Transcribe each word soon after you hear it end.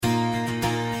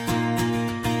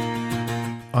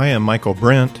I am Michael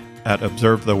Brent at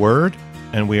Observe the Word,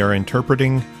 and we are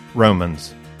interpreting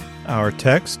Romans. Our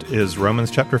text is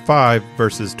Romans chapter 5,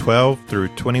 verses 12 through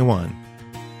 21.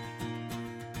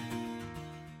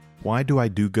 Why do I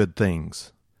do good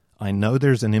things? I know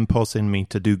there's an impulse in me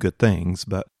to do good things,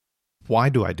 but why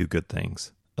do I do good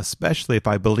things? Especially if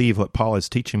I believe what Paul is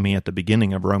teaching me at the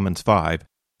beginning of Romans 5,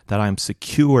 that I am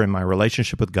secure in my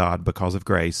relationship with God because of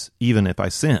grace, even if I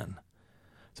sin.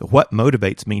 So what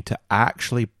motivates me to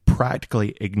actually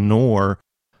practically ignore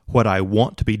what I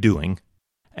want to be doing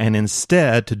and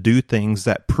instead to do things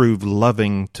that prove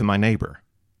loving to my neighbor?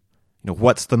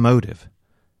 What's the motive?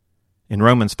 In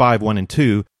Romans 5, 1 and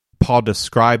 2, Paul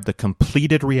described the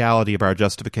completed reality of our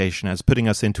justification as putting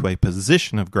us into a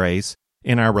position of grace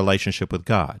in our relationship with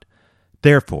God.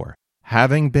 Therefore,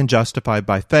 having been justified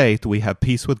by faith, we have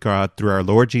peace with God through our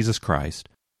Lord Jesus Christ,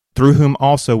 through whom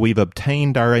also we've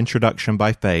obtained our introduction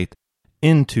by faith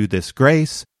into this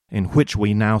grace in which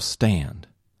we now stand.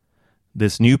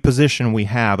 This new position we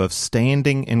have of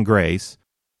standing in grace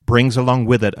brings along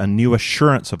with it a new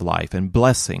assurance of life and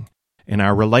blessing in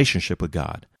our relationship with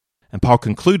God. And Paul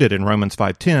concluded in Romans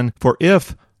 5:10, "For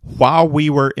if, while we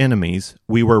were enemies,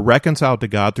 we were reconciled to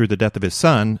God through the death of his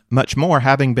Son, much more,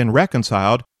 having been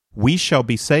reconciled, we shall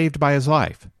be saved by his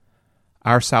life."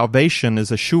 Our salvation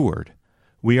is assured.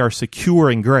 We are secure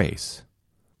in grace.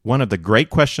 One of the great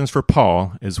questions for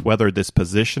Paul is whether this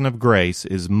position of grace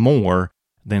is more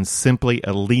than simply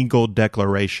a legal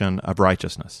declaration of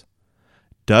righteousness.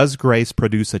 Does grace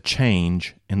produce a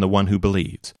change in the one who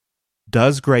believes?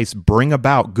 Does grace bring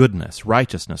about goodness,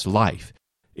 righteousness, life?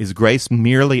 Is grace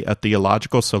merely a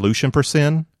theological solution for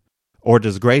sin? Or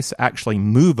does grace actually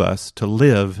move us to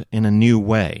live in a new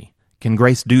way? Can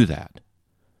grace do that?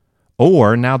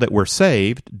 Or, now that we're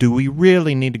saved, do we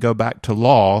really need to go back to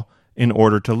law in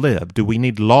order to live? Do we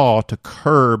need law to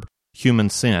curb human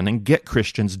sin and get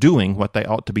Christians doing what they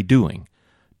ought to be doing?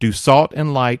 Do salt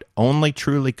and light only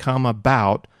truly come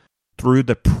about through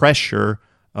the pressure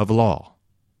of law?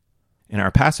 In our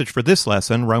passage for this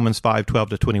lesson, Romans 5, 12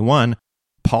 to 21,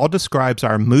 Paul describes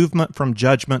our movement from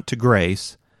judgment to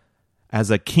grace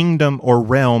as a kingdom or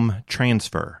realm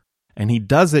transfer. And he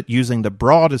does it using the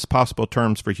broadest possible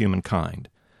terms for humankind.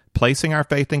 Placing our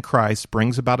faith in Christ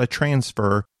brings about a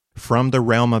transfer from the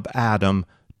realm of Adam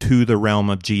to the realm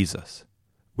of Jesus.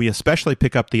 We especially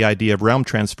pick up the idea of realm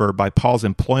transfer by Paul's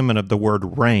employment of the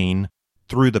word reign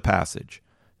through the passage.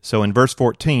 So in verse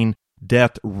 14,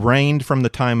 death reigned from the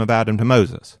time of Adam to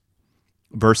Moses.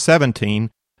 Verse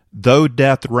 17, though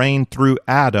death reigned through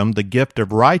Adam, the gift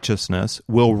of righteousness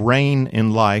will reign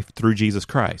in life through Jesus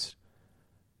Christ.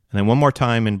 And then one more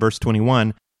time in verse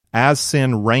 21, as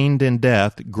sin reigned in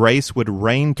death, grace would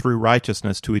reign through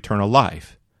righteousness to eternal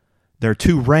life. There are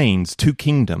two reigns, two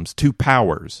kingdoms, two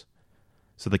powers.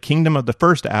 So the kingdom of the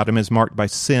first Adam is marked by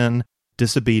sin,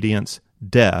 disobedience,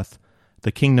 death.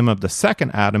 The kingdom of the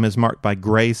second Adam is marked by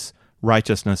grace,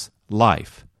 righteousness,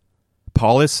 life.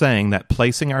 Paul is saying that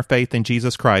placing our faith in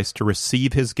Jesus Christ to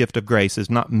receive his gift of grace is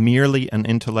not merely an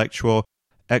intellectual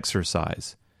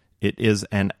exercise. It is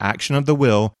an action of the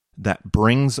will that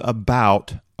brings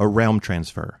about a realm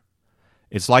transfer.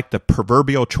 It's like the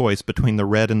proverbial choice between the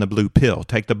red and the blue pill.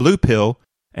 Take the blue pill,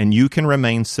 and you can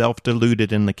remain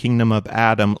self-deluded in the kingdom of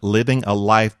Adam, living a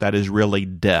life that is really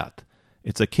death.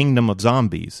 It's a kingdom of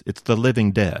zombies. It's the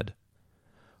living dead.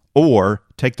 Or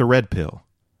take the red pill,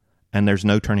 and there's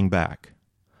no turning back.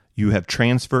 You have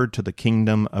transferred to the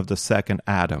kingdom of the second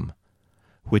Adam,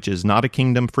 which is not a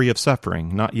kingdom free of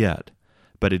suffering, not yet,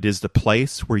 but it is the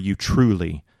place where you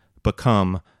truly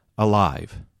become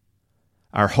alive.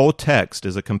 Our whole text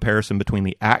is a comparison between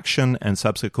the action and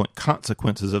subsequent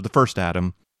consequences of the first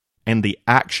Adam and the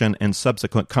action and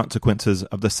subsequent consequences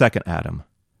of the second Adam.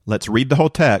 Let's read the whole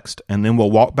text, and then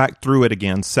we'll walk back through it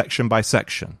again section by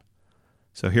section.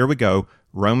 So here we go,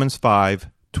 Romans 5,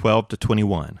 12 to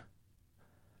 21.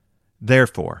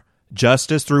 Therefore,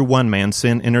 just as through one man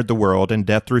sin entered the world, and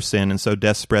death through sin, and so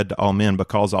death spread to all men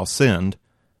because all sinned.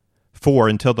 For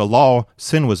until the law,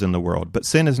 sin was in the world, but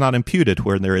sin is not imputed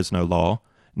where there is no law.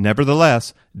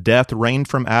 Nevertheless, death reigned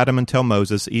from Adam until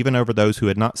Moses, even over those who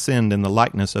had not sinned in the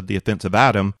likeness of the offense of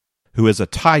Adam, who is a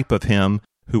type of him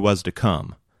who was to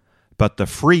come. But the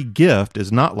free gift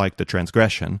is not like the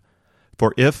transgression.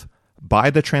 For if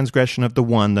by the transgression of the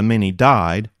one the many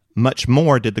died, much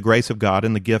more did the grace of God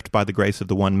and the gift by the grace of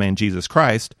the one man Jesus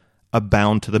Christ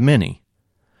abound to the many.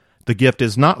 The gift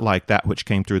is not like that which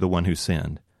came through the one who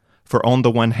sinned. For on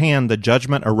the one hand, the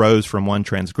judgment arose from one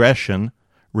transgression,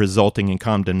 resulting in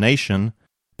condemnation,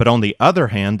 but on the other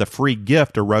hand, the free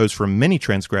gift arose from many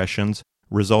transgressions,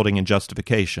 resulting in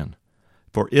justification.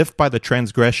 For if by the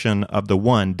transgression of the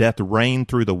one death reigned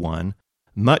through the one,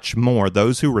 much more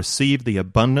those who receive the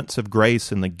abundance of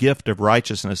grace and the gift of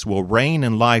righteousness will reign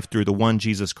in life through the one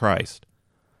Jesus Christ.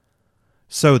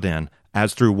 So then,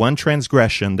 as through one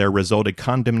transgression there resulted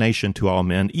condemnation to all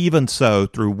men, even so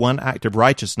through one act of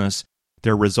righteousness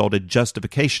there resulted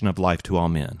justification of life to all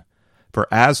men. For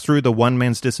as through the one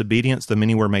man's disobedience the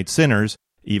many were made sinners,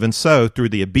 even so through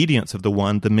the obedience of the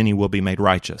one the many will be made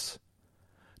righteous.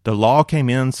 The law came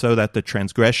in so that the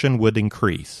transgression would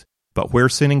increase. But where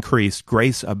sin increased,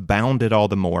 grace abounded all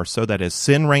the more, so that as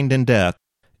sin reigned in death,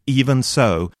 even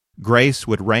so grace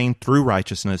would reign through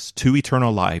righteousness to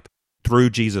eternal life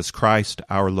through Jesus Christ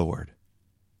our Lord.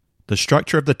 The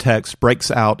structure of the text breaks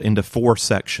out into 4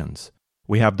 sections.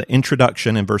 We have the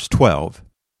introduction in verse 12.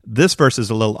 This verse is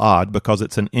a little odd because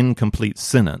it's an incomplete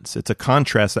sentence. It's a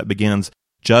contrast that begins,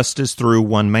 just as through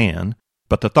one man,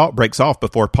 but the thought breaks off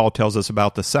before Paul tells us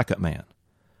about the second man.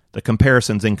 The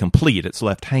comparison's incomplete. It's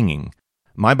left hanging.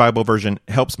 My Bible version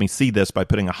helps me see this by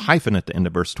putting a hyphen at the end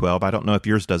of verse 12. I don't know if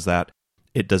yours does that.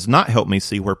 It does not help me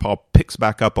see where Paul picks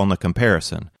back up on the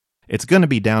comparison. It's going to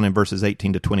be down in verses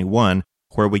 18 to 21,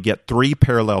 where we get 3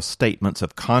 parallel statements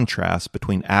of contrast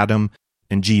between Adam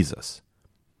and Jesus.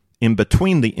 In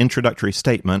between the introductory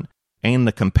statement and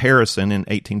the comparison in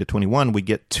 18 to 21, we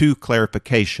get 2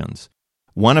 clarifications.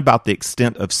 One about the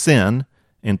extent of sin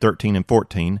in 13 and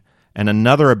 14, and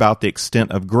another about the extent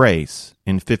of grace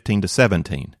in 15 to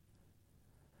 17.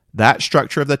 That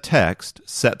structure of the text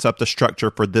sets up the structure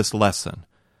for this lesson.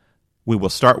 We will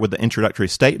start with the introductory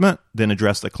statement, then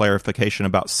address the clarification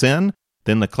about sin,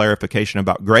 then the clarification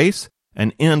about grace,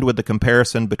 and end with the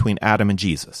comparison between Adam and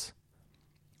Jesus.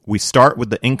 We start with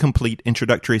the incomplete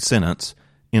introductory sentence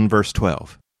in verse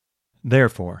 12.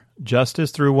 Therefore, just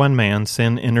as through one man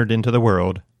sin entered into the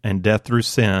world, and death through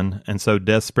sin, and so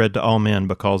death spread to all men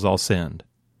because all sinned.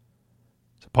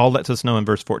 So Paul lets us know in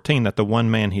verse 14 that the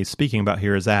one man he's speaking about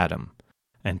here is Adam,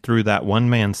 and through that one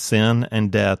man sin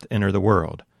and death enter the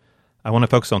world. I want to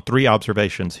focus on 3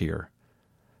 observations here.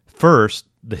 First,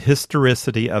 the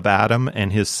historicity of Adam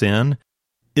and his sin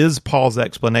is Paul's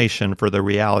explanation for the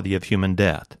reality of human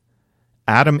death.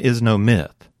 Adam is no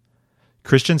myth.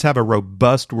 Christians have a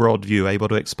robust worldview able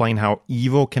to explain how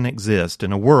evil can exist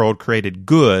in a world created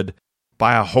good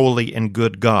by a holy and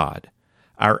good God.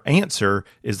 Our answer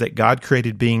is that God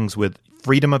created beings with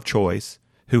freedom of choice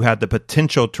who had the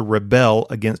potential to rebel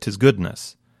against his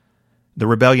goodness. The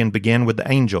rebellion began with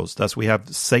the angels, thus we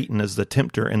have Satan as the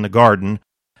tempter in the garden,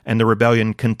 and the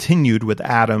rebellion continued with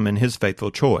Adam and his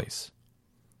faithful choice.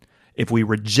 If we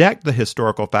reject the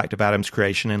historical fact of Adam's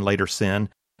creation and later sin,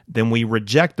 then we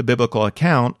reject the biblical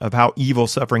account of how evil,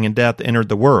 suffering, and death entered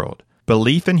the world.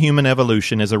 Belief in human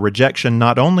evolution is a rejection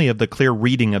not only of the clear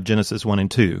reading of Genesis 1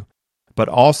 and 2, but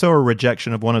also a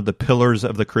rejection of one of the pillars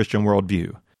of the Christian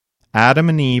worldview. Adam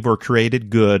and Eve were created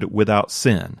good without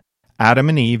sin. Adam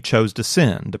and Eve chose to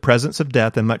sin. The presence of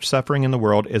death and much suffering in the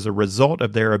world is a result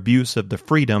of their abuse of the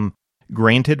freedom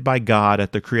granted by God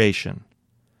at the creation.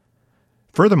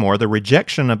 Furthermore, the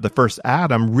rejection of the first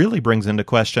Adam really brings into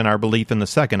question our belief in the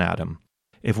second Adam.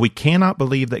 If we cannot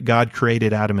believe that God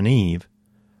created Adam and Eve,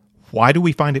 why do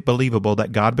we find it believable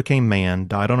that God became man,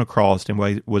 died on a cross, and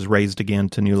was raised again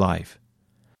to new life?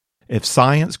 If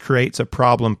science creates a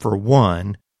problem for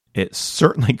one, it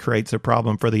certainly creates a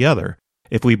problem for the other.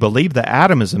 If we believe that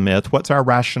Adam is a myth, what's our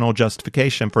rational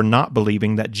justification for not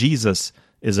believing that Jesus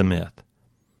is a myth?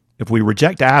 If we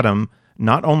reject Adam,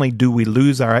 not only do we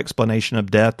lose our explanation of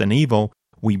death and evil,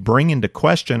 we bring into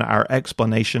question our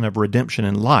explanation of redemption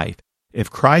and life.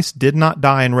 If Christ did not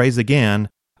die and rise again,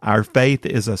 our faith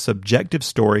is a subjective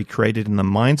story created in the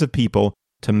minds of people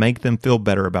to make them feel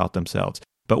better about themselves,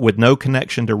 but with no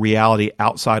connection to reality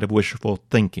outside of wishful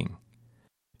thinking.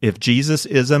 If Jesus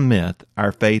is a myth,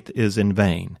 our faith is in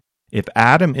vain. If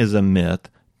Adam is a myth,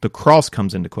 the cross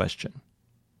comes into question.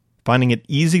 Finding it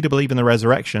easy to believe in the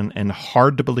resurrection and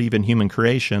hard to believe in human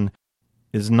creation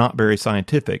is not very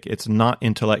scientific. It's not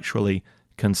intellectually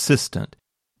consistent.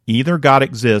 Either God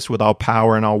exists with all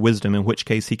power and all wisdom, in which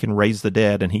case he can raise the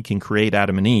dead and he can create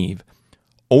Adam and Eve,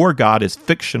 or God is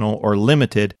fictional or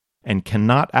limited and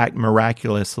cannot act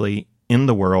miraculously in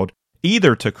the world,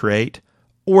 either to create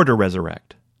or to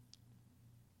resurrect.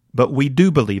 But we do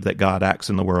believe that God acts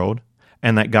in the world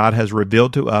and that God has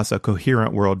revealed to us a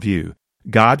coherent worldview.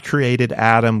 God created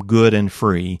Adam good and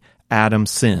free. Adam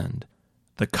sinned.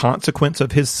 The consequence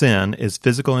of his sin is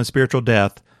physical and spiritual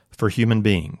death for human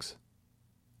beings.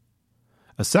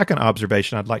 A second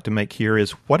observation I'd like to make here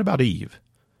is, what about Eve?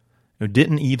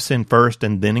 Didn't Eve sin first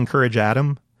and then encourage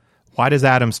Adam? Why does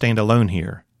Adam stand alone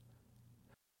here?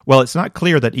 Well, it's not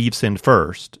clear that Eve sinned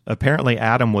first. Apparently,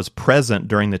 Adam was present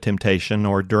during the temptation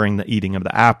or during the eating of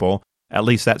the apple. At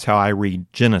least that's how I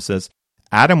read Genesis.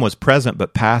 Adam was present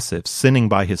but passive, sinning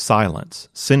by his silence,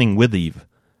 sinning with Eve.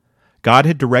 God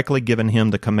had directly given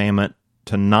him the commandment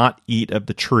to not eat of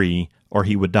the tree or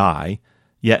he would die,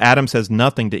 yet Adam says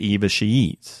nothing to Eve as she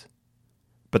eats.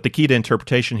 But the key to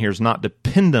interpretation here is not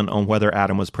dependent on whether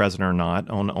Adam was present or not,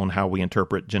 on how we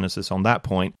interpret Genesis on that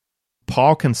point.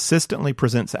 Paul consistently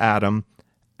presents Adam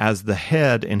as the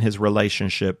head in his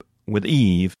relationship with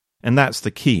Eve, and that's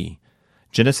the key.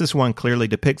 Genesis 1 clearly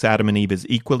depicts Adam and Eve as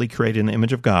equally created in the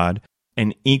image of God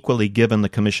and equally given the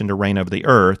commission to reign over the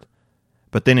earth.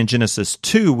 But then in Genesis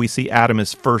 2, we see Adam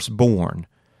as firstborn.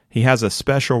 He has a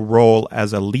special role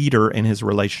as a leader in his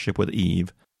relationship with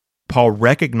Eve. Paul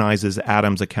recognizes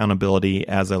Adam's accountability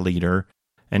as a leader,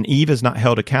 and Eve is not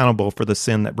held accountable for the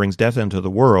sin that brings death into the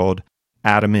world.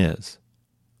 Adam is.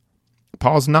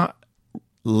 Paul's not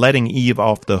letting Eve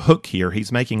off the hook here.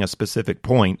 He's making a specific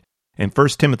point. In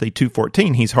 1 Timothy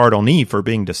 2:14, he's hard on Eve for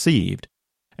being deceived.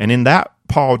 And in that,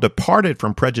 Paul departed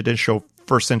from prejudicial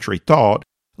first century thought.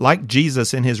 Like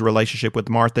Jesus in his relationship with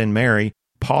Martha and Mary,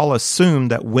 Paul assumed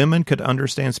that women could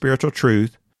understand spiritual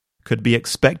truth, could be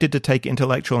expected to take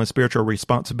intellectual and spiritual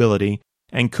responsibility,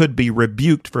 and could be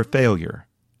rebuked for failure.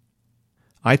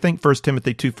 I think 1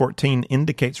 Timothy 2:14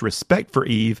 indicates respect for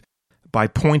Eve by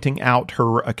pointing out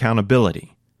her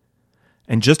accountability.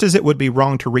 And just as it would be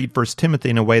wrong to read 1 Timothy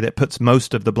in a way that puts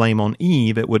most of the blame on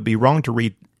Eve, it would be wrong to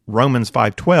read Romans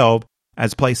 5:12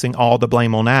 as placing all the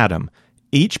blame on Adam.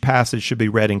 Each passage should be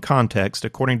read in context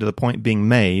according to the point being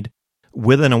made,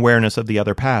 with an awareness of the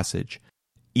other passage.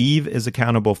 Eve is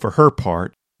accountable for her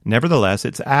part. Nevertheless,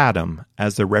 it's Adam,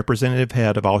 as the representative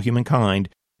head of all humankind,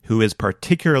 who is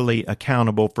particularly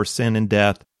accountable for sin and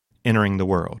death entering the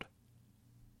world.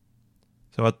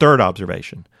 So a third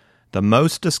observation. The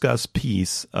most discussed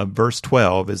piece of verse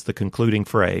 12 is the concluding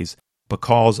phrase,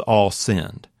 because all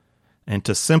sinned. And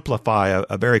to simplify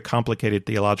a very complicated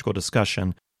theological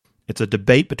discussion, it's a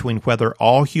debate between whether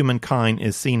all humankind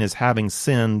is seen as having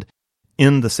sinned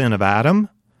in the sin of Adam,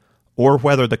 or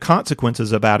whether the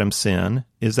consequences of Adam's sin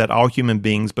is that all human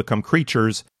beings become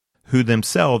creatures who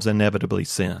themselves inevitably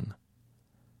sin.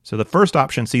 So the first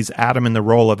option sees Adam in the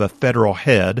role of a federal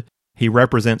head. He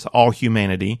represents all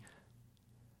humanity.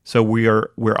 So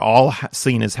we're all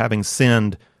seen as having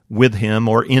sinned with him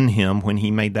or in him when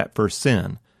he made that first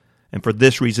sin. And for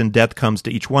this reason, death comes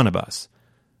to each one of us.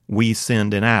 We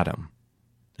sinned in Adam.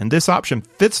 And this option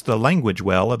fits the language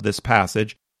well of this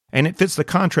passage, and it fits the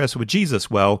contrast with Jesus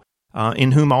well,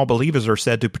 in whom all believers are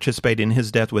said to participate in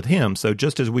his death with him. So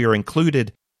just as we are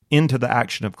included into the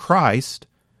action of Christ,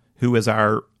 who is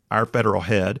our federal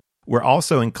head, we're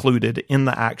also included in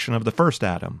the action of the first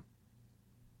Adam.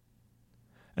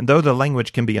 And though the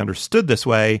language can be understood this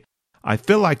way, I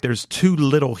feel like there's too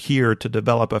little here to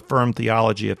develop a firm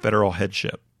theology of federal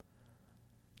headship.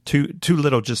 Too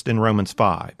little just in Romans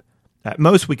 5. At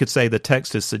most, we could say the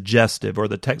text is suggestive, or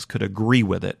the text could agree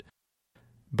with it.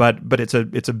 But it's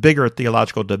a bigger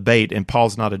theological debate, and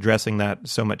Paul's not addressing that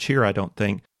so much here, I don't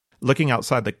think. Looking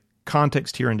outside the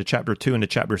context here into chapter 2 and to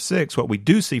chapter 6, what we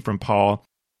do see from Paul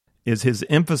is his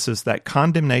emphasis that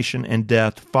condemnation and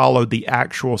death follow the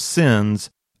actual sins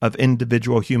of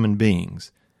individual human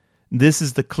beings. This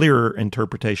is the clearer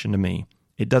interpretation to me.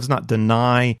 It does not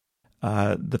deny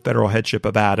the federal headship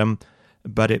of Adam,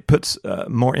 but it puts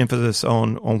more emphasis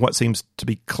on what seems to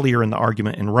be clear in the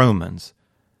argument in Romans.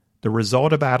 The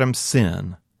result of Adam's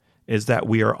sin is that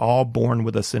we are all born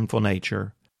with a sinful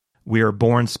nature. We are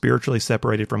born spiritually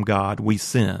separated from God. We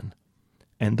sin.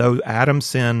 And though Adam's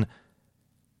sin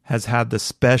has had the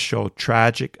special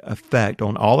tragic effect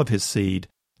on all of his seed,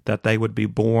 that they would be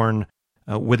born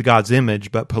with God's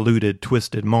image, but polluted,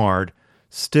 twisted, marred,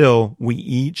 still we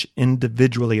each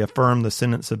individually affirm the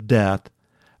sentence of death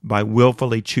by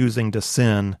willfully choosing to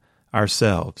sin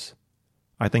ourselves.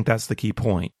 I think that's the key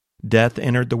point. Death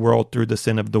entered the world through the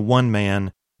sin of the one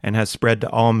man and has spread to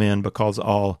all men because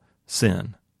all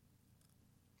sin.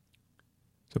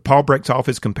 So Paul breaks off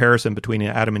his comparison between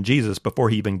Adam and Jesus before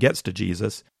he even gets to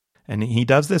Jesus, and he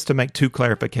does this to make two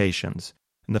clarifications.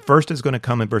 And the first is going to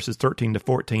come in verses 13 to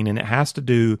 14, and it has to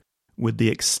do with the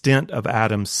extent of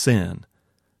Adam's sin.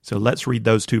 So let's read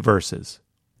those two verses.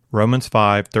 Romans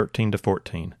 5, 13 to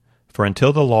 14. For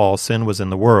until the law, sin was in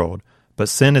the world, but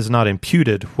sin is not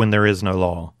imputed when there is no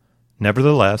law.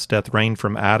 Nevertheless, death reigned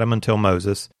from Adam until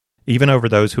Moses, even over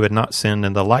those who had not sinned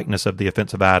in the likeness of the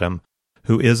offense of Adam,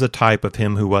 who is a type of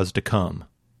him who was to come.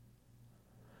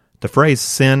 The phrase,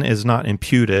 sin is not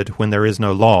imputed when there is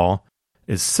no law,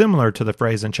 is similar to the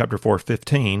phrase in chapter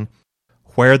 4:15,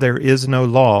 Where there is no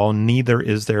law, neither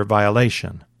is there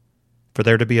violation. For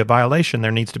there to be a violation,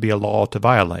 there needs to be a law to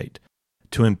violate.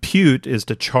 To impute is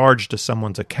to charge to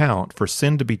someone's account. For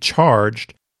sin to be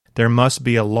charged, there must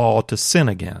be a law to sin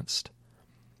against.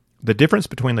 The difference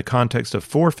between the context of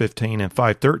 4:15 and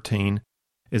 5:13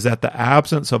 is that the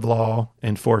absence of law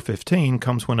in 4:15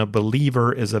 comes when a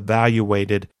believer is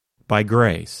evaluated by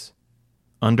grace.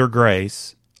 Under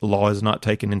grace, law is not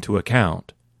taken into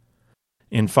account.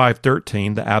 In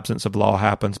 5:13, the absence of law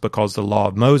happens because the law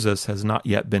of Moses has not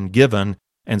yet been given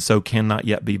and so cannot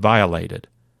yet be violated.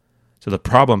 So the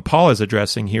problem Paul is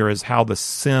addressing here is how the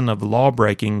sin of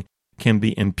lawbreaking can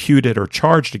be imputed or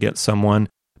charged against someone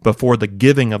before the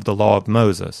giving of the law of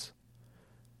Moses.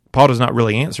 Paul does not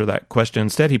really answer that question.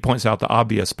 Instead, he points out the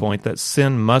obvious point that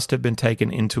sin must have been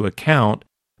taken into account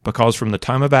because from the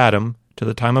time of Adam to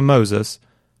the time of Moses,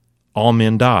 all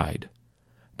men died.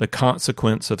 The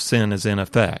consequence of sin is in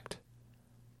effect.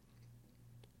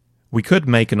 We could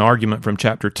make an argument from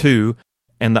chapter 2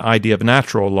 and the idea of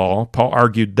natural law. Paul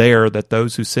argued there that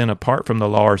those who sin apart from the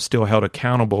law are still held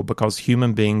accountable because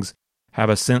human beings have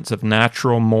a sense of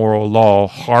natural moral law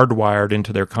hardwired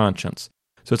into their conscience.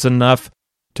 So it's enough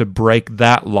to break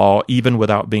that law even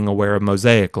without being aware of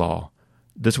Mosaic law.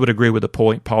 This would agree with the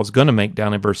point Paul's going to make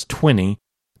down in verse 20,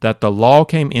 that the law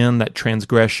came in that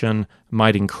transgression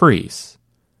might increase.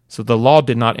 So the law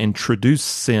did not introduce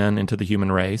sin into the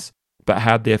human race, but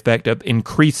had the effect of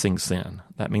increasing sin.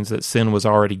 That means that sin was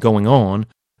already going on,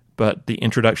 but the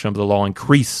introduction of the law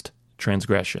increased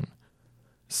transgression.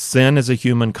 Sin is a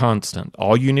human constant.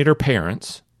 All you need are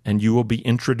parents, and you will be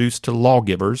introduced to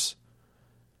lawgivers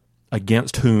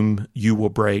against whom you will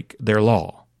break their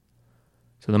law.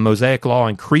 So the Mosaic law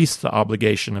increased the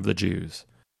obligation of the Jews,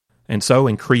 and so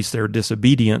increased their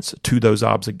disobedience to those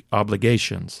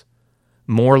obligations.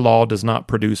 More law does not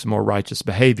produce more righteous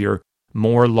behavior.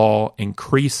 More law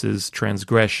increases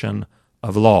transgression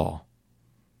of law.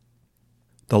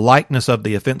 The likeness of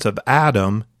the offense of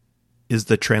Adam is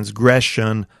the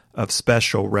transgression of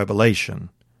special revelation.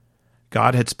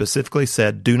 God had specifically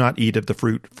said, "Do not eat of the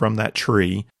fruit from that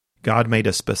tree." God made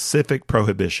a specific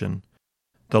prohibition.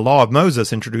 The law of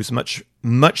Moses introduced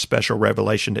much special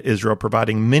revelation to Israel,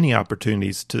 providing many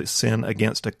opportunities to sin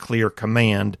against a clear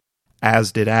command,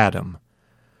 as did Adam.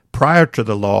 Prior to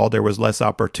the law, there was less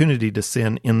opportunity to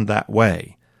sin in that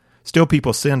way. Still,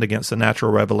 people sinned against the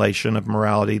natural revelation of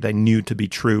morality they knew to be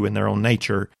true in their own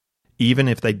nature, even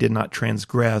if they did not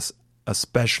transgress a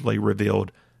specially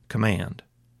revealed command.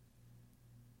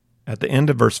 At the end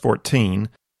of verse 14,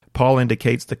 Paul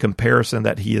indicates the comparison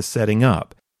that he is setting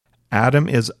up. Adam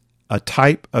is a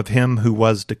type of him who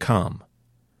was to come.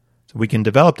 So we can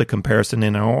develop the comparison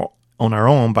on our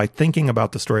own by thinking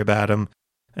about the story of Adam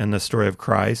and the story of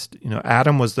Christ.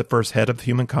 Adam was the first head of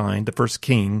humankind, the first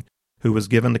king who was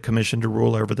given the commission to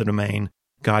rule over the domain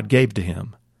God gave to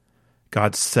him.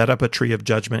 God set up a tree of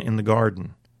judgment in the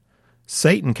garden.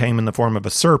 Satan came in the form of a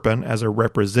serpent as a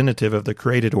representative of the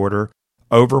created order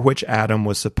over which Adam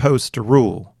was supposed to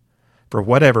rule. For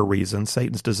whatever reason,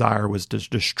 Satan's desire was to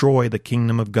destroy the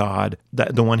kingdom of God,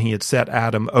 the one he had set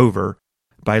Adam over,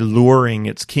 by luring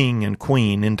its king and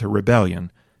queen into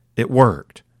rebellion. It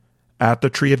worked. At the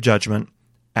tree of judgment,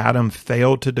 Adam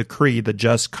failed to decree the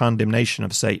just condemnation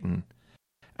of Satan.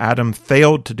 Adam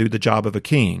failed to do the job of a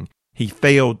king. He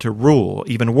failed to rule.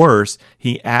 Even worse,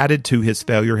 he added to his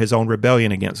failure his own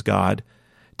rebellion against God,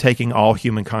 taking all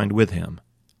humankind with him.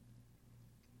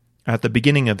 At the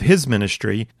beginning of his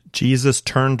ministry, Jesus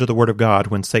turned to the Word of God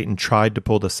when Satan tried to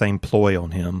pull the same ploy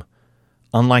on him.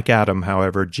 Unlike Adam,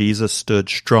 however, Jesus stood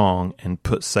strong and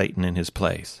put Satan in his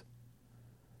place.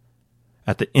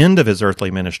 At the end of his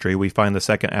earthly ministry, we find the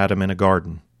second Adam in a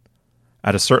garden.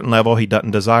 At a certain level, he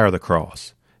doesn't desire the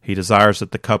cross. He desires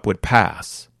that the cup would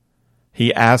pass.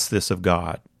 He asks this of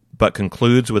God, but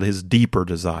concludes with his deeper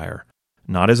desire,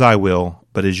 "Not as I will,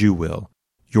 but as you will.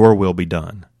 Your will be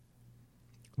done."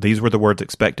 These were the words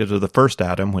expected of the first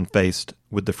Adam when faced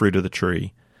with the fruit of the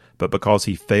tree, but because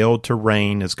he failed to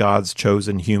reign as God's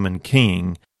chosen human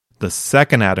king, the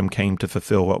second Adam came to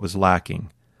fulfill what was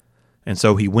lacking. And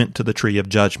so he went to the tree of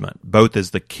judgment, both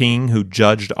as the king who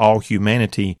judged all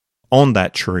humanity on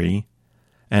that tree,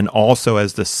 and also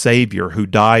as the Savior who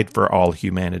died for all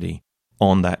humanity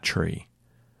on that tree.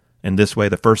 In this way,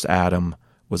 the first Adam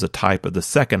was a type of the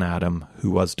second Adam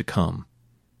who was to come.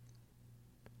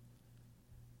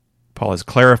 Paul has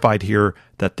clarified here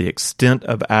that the extent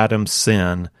of Adam's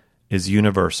sin is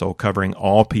universal, covering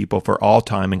all people for all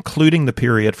time, including the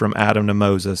period from Adam to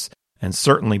Moses, and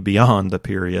certainly beyond the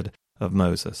period of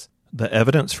Moses. The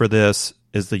evidence for this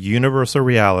is the universal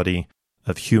reality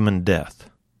of human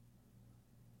death.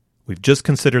 We've just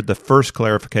considered the first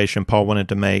clarification Paul wanted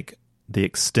to make, the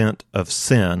extent of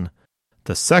sin.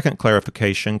 The second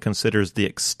clarification considers the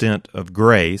extent of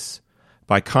grace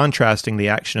by contrasting the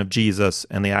action of Jesus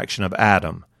and the action of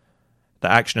Adam. The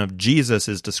action of Jesus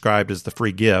is described as the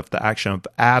free gift. The action of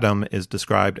Adam is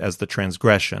described as the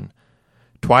transgression.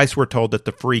 Twice we're told that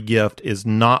the free gift is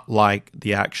not like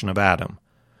the action of Adam.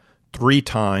 3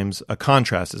 times a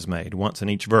contrast is made, once in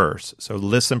each verse. So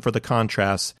listen for the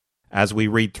contrasts as we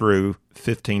read through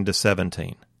 15 to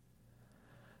 17.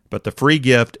 But the free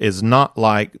gift is not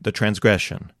like the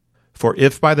transgression. For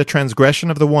if by the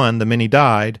transgression of the one the many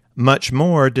died, much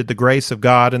more did the grace of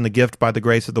God and the gift by the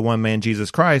grace of the one man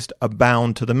Jesus Christ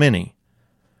abound to the many.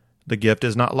 The gift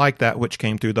is not like that which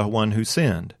came through the one who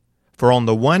sinned. For on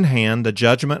the one hand the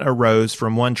judgment arose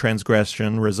from one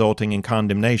transgression resulting in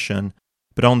condemnation,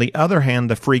 but on the other hand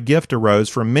the free gift arose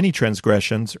from many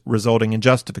transgressions resulting in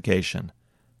justification.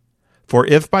 For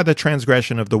if by the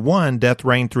transgression of the one death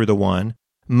reigned through the one,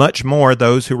 much more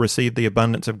those who receive the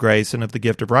abundance of grace and of the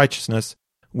gift of righteousness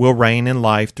will reign in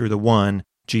life through the one,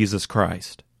 Jesus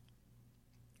Christ.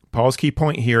 Paul's key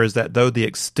point here is that though the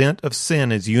extent of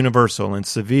sin is universal and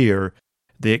severe,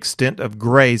 the extent of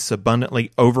grace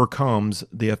abundantly overcomes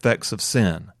the effects of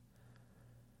sin.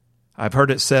 I've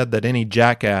heard it said that any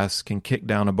jackass can kick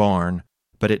down a barn,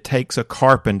 but it takes a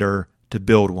carpenter to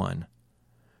build one.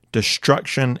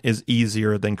 Destruction is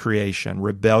easier than creation.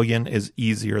 Rebellion is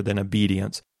easier than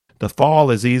obedience. The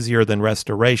fall is easier than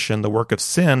restoration. The work of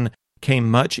sin came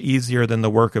much easier than the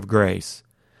work of grace.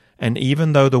 And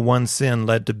even though the one sin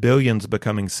led to billions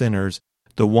becoming sinners,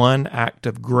 the one act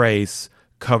of grace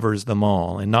covers them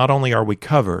all. And not only are we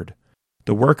covered,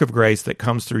 the work of grace that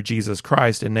comes through Jesus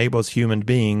Christ enables human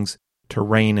beings to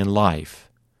reign in life.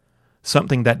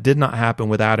 Something that did not happen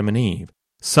with Adam and Eve.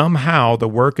 Somehow, the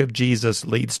work of Jesus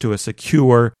leads to a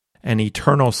secure and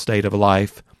eternal state of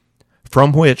life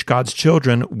from which God's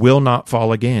children will not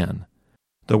fall again.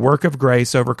 The work of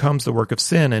grace overcomes the work of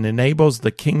sin and enables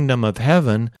the kingdom of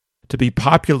heaven to be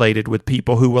populated with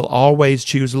people who will always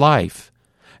choose life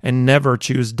and never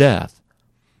choose death.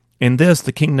 In this,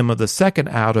 the kingdom of the second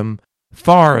Adam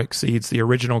far exceeds the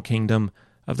original kingdom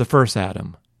of the first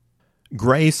Adam.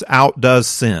 Grace outdoes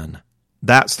sin.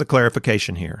 That's the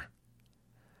clarification here.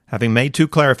 Having made 2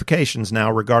 clarifications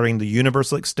now regarding the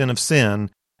universal extent of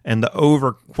sin and the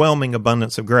overwhelming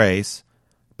abundance of grace,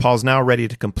 Paul's now ready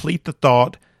to complete the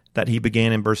thought that he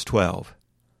began in verse 12.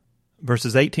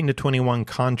 Verses 18 to 21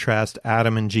 contrast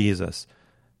Adam and Jesus.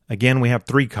 Again, we have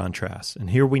 3 contrasts,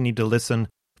 and here we need to listen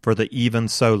for the even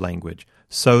so language.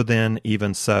 So then,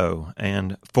 even so,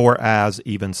 and for as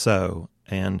even so,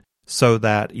 and so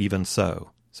that even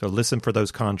so. So listen for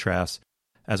those contrasts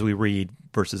as we read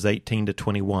verses 18 to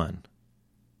 21.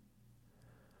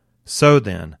 So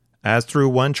then, as through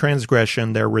one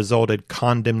transgression there resulted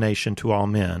condemnation to all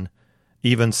men,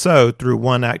 even so through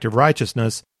one act of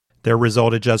righteousness there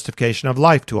resulted justification of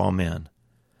life to all men.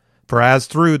 For as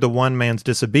through the one man's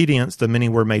disobedience the many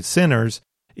were made sinners,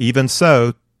 even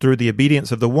so through the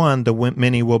obedience of the one the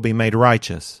many will be made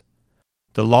righteous.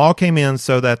 The law came in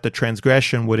so that the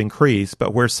transgression would increase,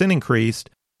 but where sin increased,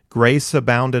 grace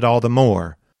abounded all the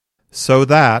more, so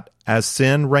that, as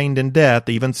sin reigned in death,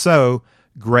 even so,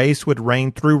 grace would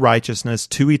reign through righteousness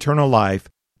to eternal life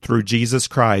through Jesus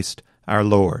Christ our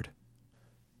Lord.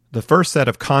 The first set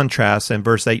of contrasts in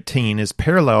verse 18 is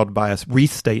paralleled by a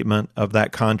restatement of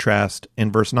that contrast in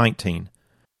verse 19.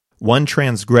 One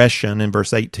transgression in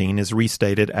verse 18 is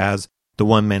restated as the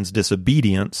one man's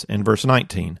disobedience in verse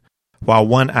 19, while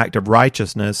one act of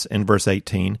righteousness in verse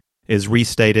 18 is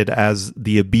restated as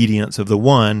the obedience of the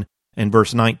one in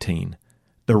verse 19.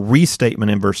 The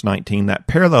restatement in verse 19 that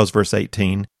parallels verse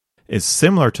 18 is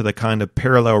similar to the kind of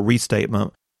parallel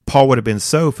restatement Paul would have been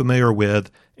so familiar with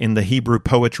in the Hebrew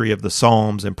poetry of the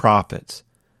Psalms and prophets.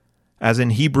 As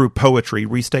in Hebrew poetry,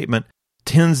 restatement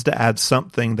tends to add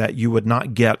something that you would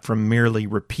not get from merely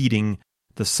repeating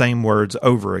the same words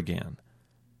over again.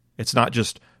 It's not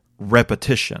just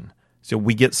repetition. So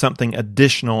we get something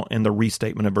additional in the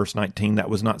restatement of verse 19 that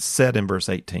was not said in verse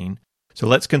 18. So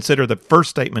let's consider the first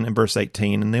statement in verse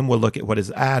 18, and then we'll look at what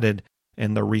is added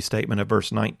in the restatement of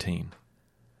verse 19.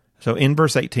 So in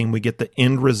verse 18, we get the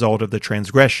end result of the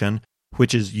transgression,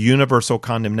 which is universal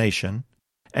condemnation,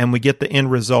 and we get the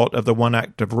end result of the one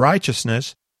act of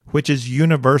righteousness, which is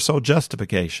universal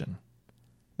justification.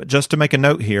 But just to make a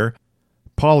note here,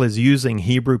 Paul is using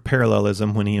Hebrew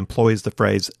parallelism when he employs the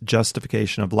phrase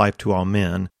justification of life to all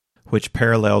men, which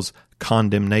parallels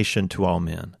condemnation to all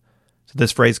men. So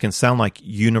this phrase can sound like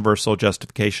universal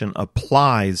justification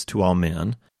applies to all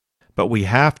men, but we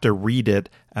have to read it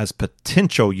as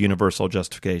potential universal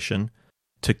justification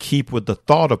to keep with the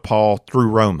thought of Paul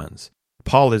through Romans.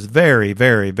 Paul is very,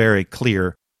 very, very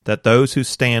clear that those who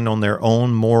stand on their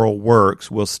own moral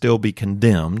works will still be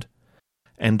condemned,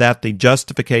 and that the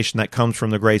justification that comes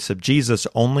from the grace of Jesus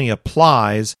only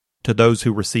applies to those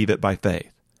who receive it by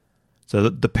faith. So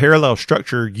the parallel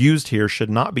structure used here should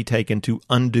not be taken to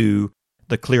undo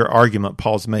the clear argument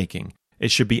Paul's making. It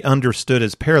should be understood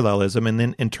as parallelism and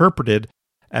then interpreted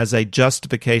as a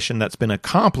justification that's been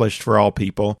accomplished for all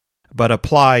people, but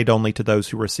applied only to those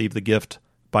who receive the gift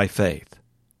by faith.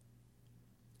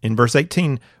 In verse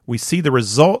 18, we see the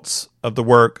results of the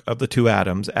work of the two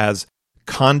Adams as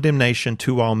condemnation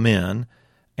to all men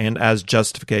and as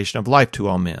justification of life to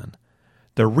all men.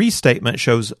 The restatement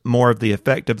shows more of the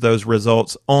effect of those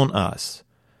results on us.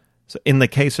 So in the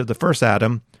case of the first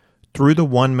Adam, through the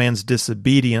one man's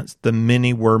disobedience, the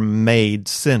many were made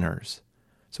sinners.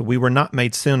 So we were not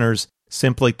made sinners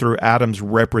simply through Adam's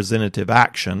representative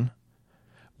action.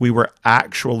 We were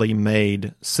actually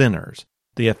made sinners.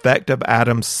 The effect of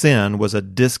Adam's sin was a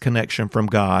disconnection from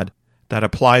God that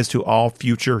applies to all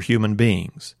future human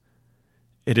beings.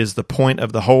 It is the point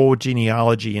of the whole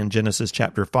genealogy in Genesis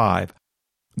chapter 5.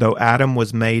 Though Adam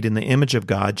was made in the image of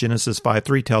God, Genesis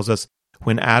 5:3 tells us,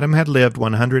 when Adam had lived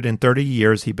 130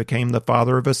 years, he became the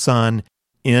father of a son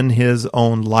in his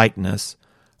own likeness,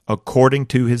 according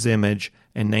to his image,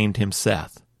 and named him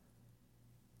Seth.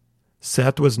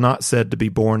 Seth was not said to be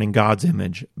born in God's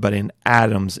image, but in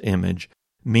Adam's image,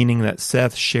 meaning that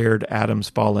Seth shared Adam's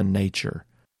fallen nature.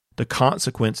 The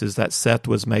consequence is that Seth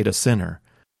was made a sinner,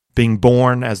 being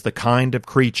born as the kind of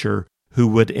creature who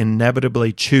would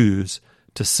inevitably choose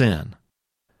to sin.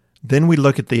 Then we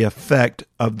look at the effect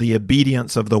of the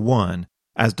obedience of the one,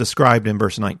 as described in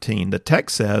verse 19. The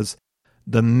text says,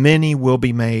 the many will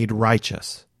be made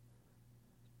righteous.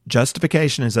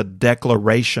 Justification is a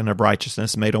declaration of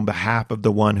righteousness made on behalf of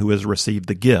the one who has received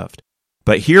the gift.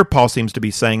 But here Paul seems to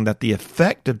be saying that the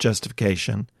effect of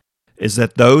justification is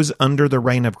that those under the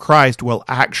reign of Christ will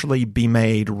actually be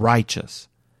made righteous.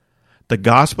 The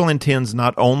gospel intends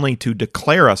not only to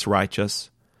declare us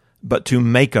righteous, but to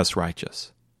make us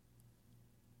righteous.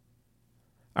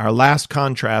 Our last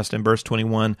contrast in verse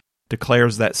 21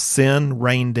 declares that sin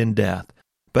reigned in death,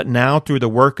 but now through the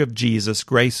work of Jesus,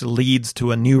 grace leads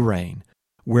to a new reign.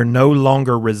 We're no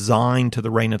longer resigned to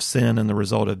the reign of sin and the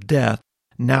result of death.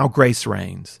 Now grace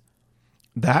reigns.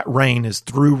 That reign is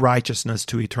through righteousness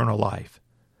to eternal life.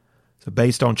 So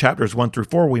based on chapters 1 through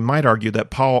 4, we might argue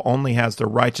that Paul only has the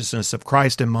righteousness of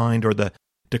Christ in mind, or the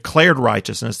declared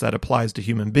righteousness that applies to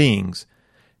human beings.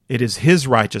 It is his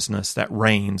righteousness that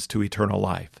reigns to eternal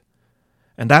life.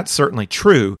 And that's certainly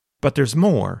true, but there's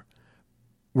more.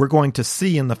 We're going to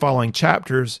see in the following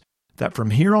chapters that from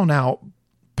here on out,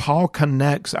 Paul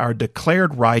connects our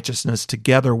declared righteousness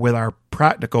together with our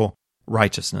practical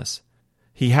righteousness.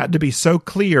 He had to be so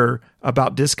clear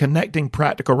about disconnecting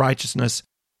practical righteousness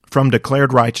from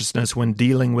declared righteousness when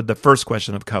dealing with the first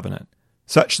question of covenant,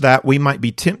 such that we might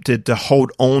be tempted to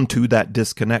hold on to that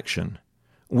disconnection.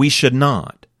 We should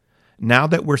not. Now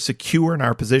that we're secure in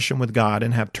our position with God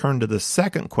and have turned to the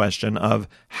second question of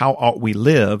how ought we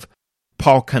live,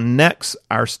 Paul connects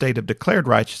our state of declared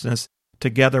righteousness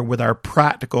together with our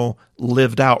practical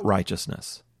lived-out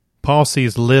righteousness. Paul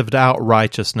sees lived-out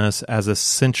righteousness as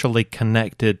essentially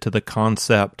connected to the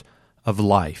concept of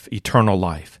life, eternal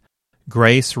life.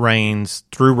 Grace reigns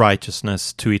through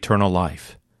righteousness to eternal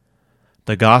life.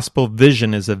 The gospel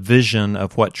vision is a vision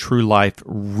of what true life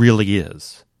really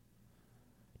is.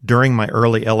 During my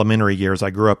early elementary years, I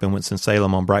grew up in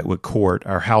Winston-Salem on Brightwood Court.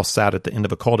 Our house sat at the end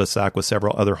of a cul-de-sac with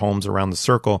several other homes around the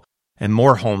circle and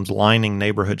more homes lining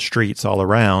neighborhood streets all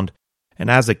around.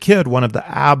 And as a kid, one of the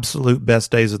absolute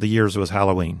best days of the years was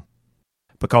Halloween.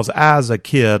 Because as a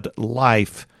kid,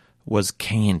 life was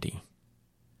candy.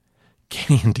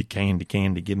 Candy, candy,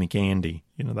 candy, give me candy.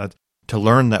 You know, that to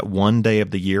learn that one day of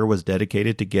the year was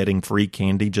dedicated to getting free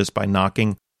candy just by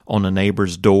knocking on a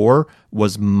neighbor's door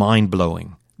was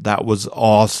mind-blowing. That was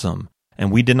awesome.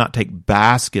 And we did not take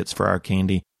baskets for our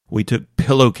candy. We took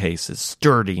pillowcases,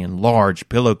 sturdy and large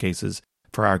pillowcases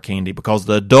for our candy, because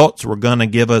the adults were going to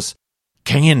give us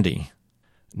candy.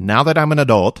 Now that I'm an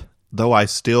adult, though I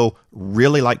still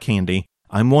really like candy,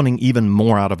 I'm wanting even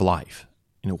more out of life.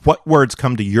 You know, what words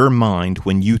come to your mind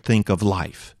when you think of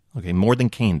life? Okay, more than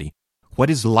candy. What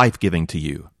is life-giving to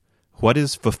you? What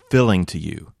is fulfilling to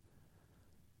you?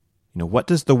 You know, what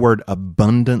does the word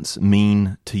abundance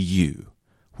mean to you?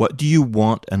 What do you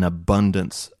want an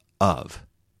abundance of?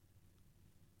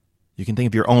 You can think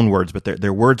of your own words, but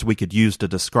they're words we could use to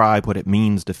describe what it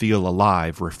means to feel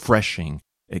alive, refreshing,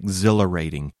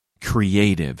 exhilarating,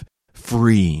 creative,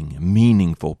 freeing,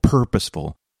 meaningful,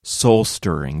 purposeful,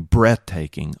 soul-stirring,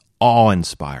 breathtaking,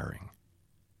 awe-inspiring.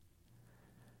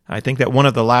 I think that one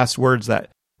of the last words that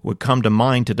would come to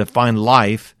mind to define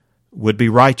life would be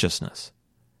righteousness.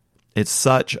 It's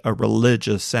such a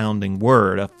religious-sounding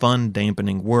word, a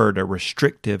fun-dampening word, a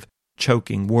restrictive,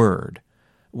 choking word.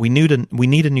 We need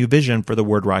a new vision for the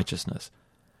word righteousness.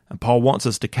 And Paul wants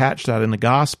us to catch that in the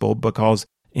gospel because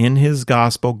in his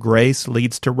gospel, grace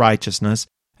leads to righteousness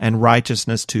and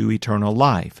righteousness to eternal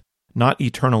life. Not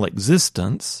eternal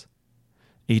existence,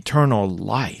 eternal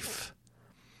life.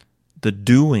 The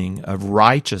doing of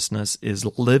righteousness is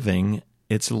living,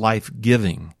 it's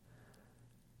life-giving.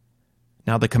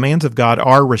 Now, the commands of God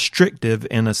are restrictive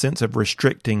in a sense of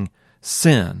restricting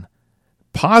sin.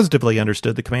 Positively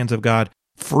understood, the commands of God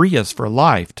free us for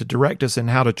life, to direct us in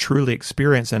how to truly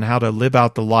experience and how to live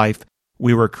out the life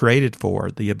we were created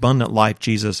for, the abundant life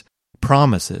Jesus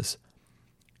promises.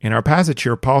 In our passage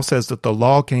here, Paul says that the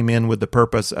law came in with the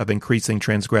purpose of increasing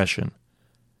transgression.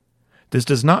 This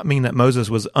does not mean that Moses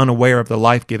was unaware of the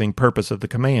life-giving purpose of the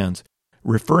commands.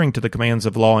 Referring to the commands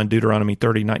of law in Deuteronomy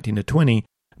 30:19-20,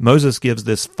 Moses gives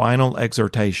this final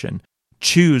exhortation: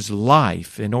 choose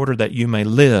life in order that you may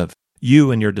live,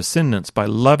 you and your descendants, by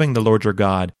loving the Lord your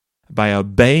God, by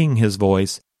obeying his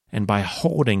voice, and by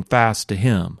holding fast to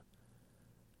him.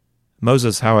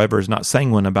 Moses, however, is not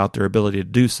sanguine about their ability to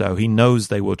do so. He knows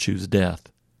they will choose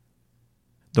death.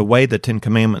 The way the Ten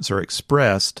Commandments are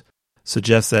expressed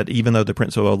suggests that even though the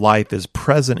principle of life is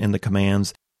present in the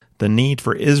commands, the need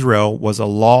for Israel was a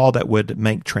law that would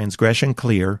make transgression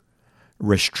clear,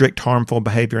 restrict harmful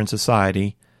behavior in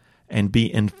society, and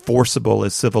be enforceable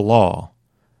as civil law.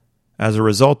 As a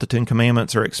result, the Ten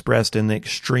Commandments are expressed in the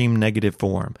extreme negative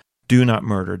form. Do not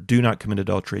murder, do not commit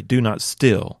adultery, do not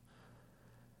steal.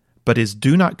 But is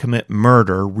do not commit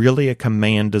murder really a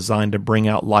command designed to bring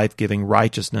out life-giving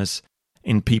righteousness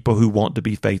in people who want to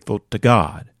be faithful to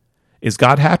God? Is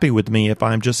God happy with me if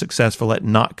I'm just successful at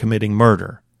not committing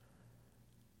murder?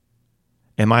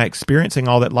 Am I experiencing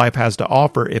all that life has to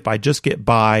offer if I just get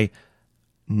by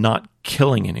not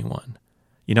killing anyone?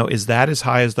 Is that as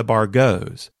high as the bar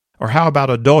goes? Or how about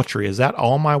adultery? Is that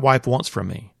all my wife wants from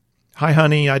me? Hi,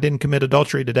 honey, I didn't commit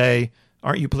adultery today.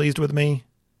 Aren't you pleased with me?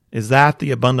 Is that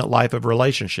the abundant life of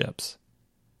relationships?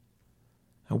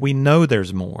 We know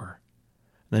there's more.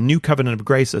 The new covenant of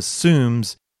grace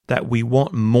assumes that we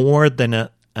want more than an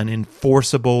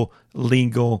enforceable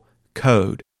legal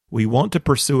code. We want to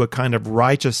pursue a kind of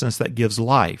righteousness that gives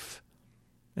life.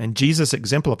 And Jesus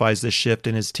exemplifies this shift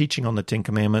in his teaching on the Ten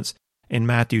Commandments in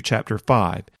Matthew chapter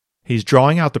 5. He's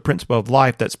drawing out the principle of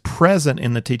life that's present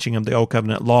in the teaching of the Old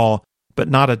Covenant law, but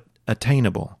not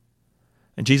attainable.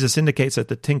 And Jesus indicates that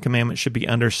the Ten Commandments should be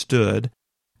understood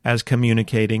as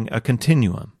communicating a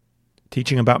continuum.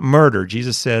 Teaching about murder,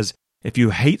 Jesus says, if you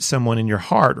hate someone in your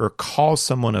heart or call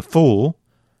someone a fool,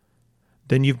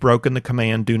 then you've broken the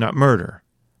command, do not murder.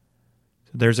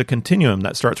 There's a continuum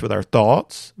that starts with our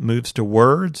thoughts, moves to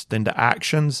words, then to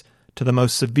actions, to the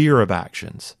most severe of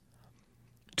actions.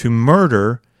 To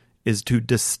murder is to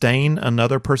disdain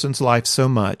another person's life so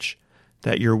much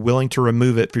that you're willing to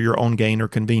remove it for your own gain or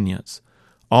convenience.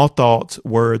 All thoughts,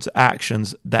 words,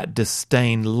 actions that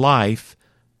disdain life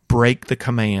break the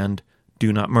command,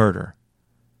 do not murder.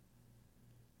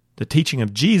 The teaching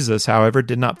of Jesus, however,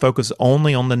 did not focus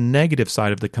only on the negative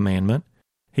side of the commandment.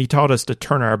 He taught us to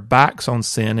turn our backs on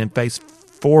sin and face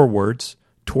forwards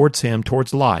towards Him,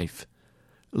 towards life.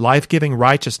 Life-giving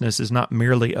righteousness is not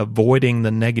merely avoiding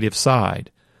the negative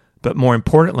side, but more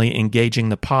importantly, engaging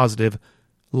the positive,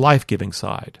 life-giving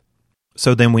side.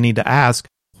 So then we need to ask,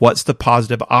 what's the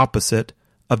positive opposite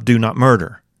of do not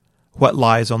murder? What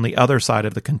lies on the other side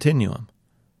of the continuum?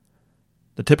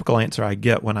 The typical answer I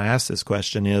get when I ask this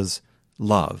question is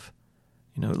love.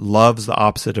 Love's the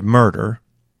opposite of murder,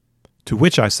 to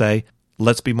which I say,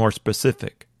 let's be more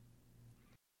specific.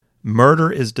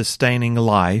 Murder is disdaining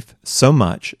life so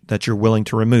much that you're willing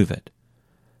to remove it.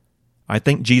 I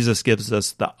think Jesus gives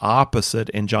us the opposite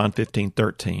in John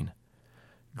 15:13.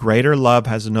 Greater love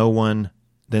has no one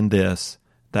than this,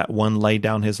 that one lay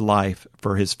down his life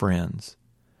for his friends.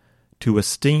 To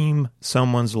esteem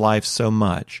someone's life so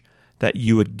much that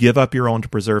you would give up your own to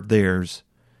preserve theirs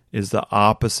is the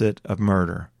opposite of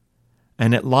murder.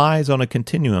 And it lies on a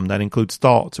continuum that includes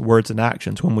thoughts, words, and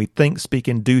actions. When we think, speak,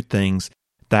 and do things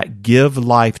that give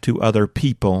life to other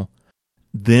people,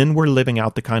 then we're living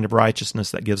out the kind of righteousness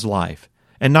that gives life.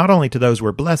 And not only to those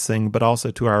we're blessing, but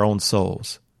also to our own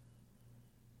souls.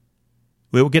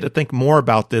 We will get to think more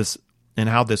about this and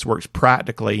how this works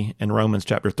practically in Romans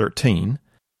chapter 13.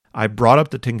 I brought up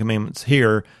the Ten Commandments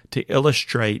here to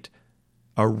illustrate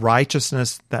a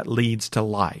righteousness that leads to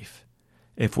life.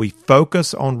 If we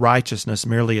focus on righteousness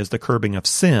merely as the curbing of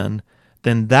sin,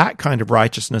 then that kind of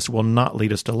righteousness will not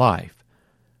lead us to life.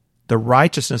 The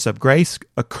righteousness of grace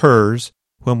occurs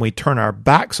when we turn our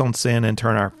backs on sin and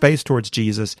turn our face towards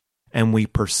Jesus, and we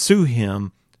pursue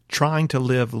Him, trying to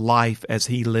live life as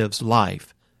He lives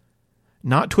life.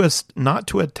 Not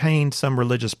to attain some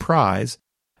religious prize,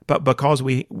 but because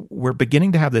we're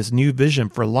beginning to have this new vision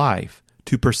for life.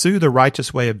 To pursue the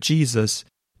righteous way of Jesus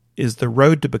is the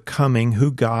road to becoming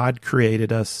who God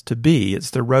created us to be. It's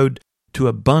the road to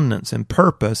abundance and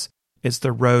purpose. It's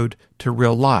the road to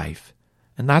real life.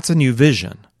 And that's a new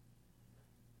vision.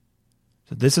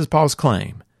 So this is Paul's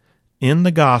claim. In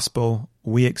the gospel,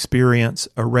 we experience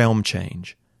a realm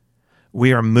change.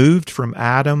 We are moved from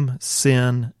Adam,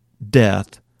 sin,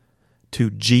 death, to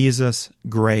Jesus,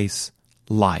 grace,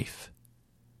 life.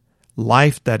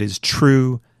 Life that is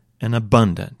true and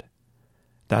abundant.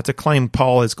 That's a claim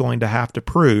Paul is going to have to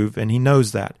prove, and he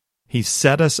knows that. He's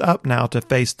set us up now to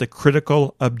face the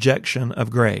critical objection of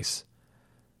grace.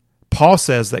 Paul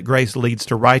says that grace leads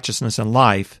to righteousness and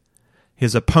life.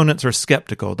 His opponents are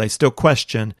skeptical. They still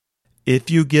question,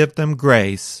 if you give them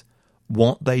grace,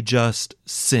 won't they just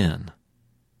sin?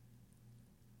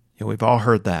 We've all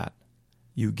heard that.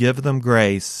 You give them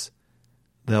grace,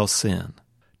 they'll sin.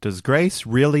 Does grace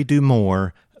really do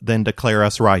more than declare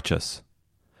us righteous?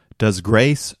 Does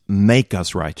grace make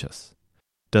us righteous?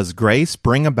 Does grace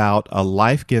bring about a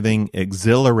life-giving,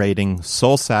 exhilarating,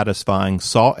 soul-satisfying,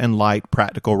 salt and light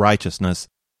practical righteousness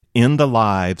in the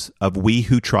lives of we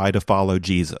who try to follow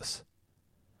Jesus?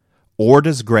 Or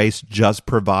does grace just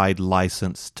provide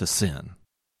license to sin?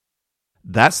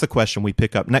 That's the question we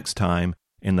pick up next time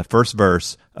in the first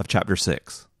verse of chapter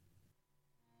 6.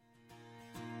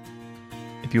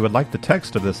 If you would like the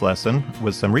text of this lesson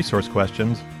with some resource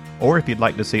questions, or if you'd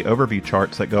like to see overview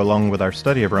charts that go along with our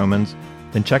study of Romans,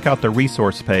 then check out the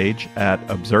resource page at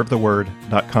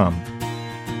observetheword.com.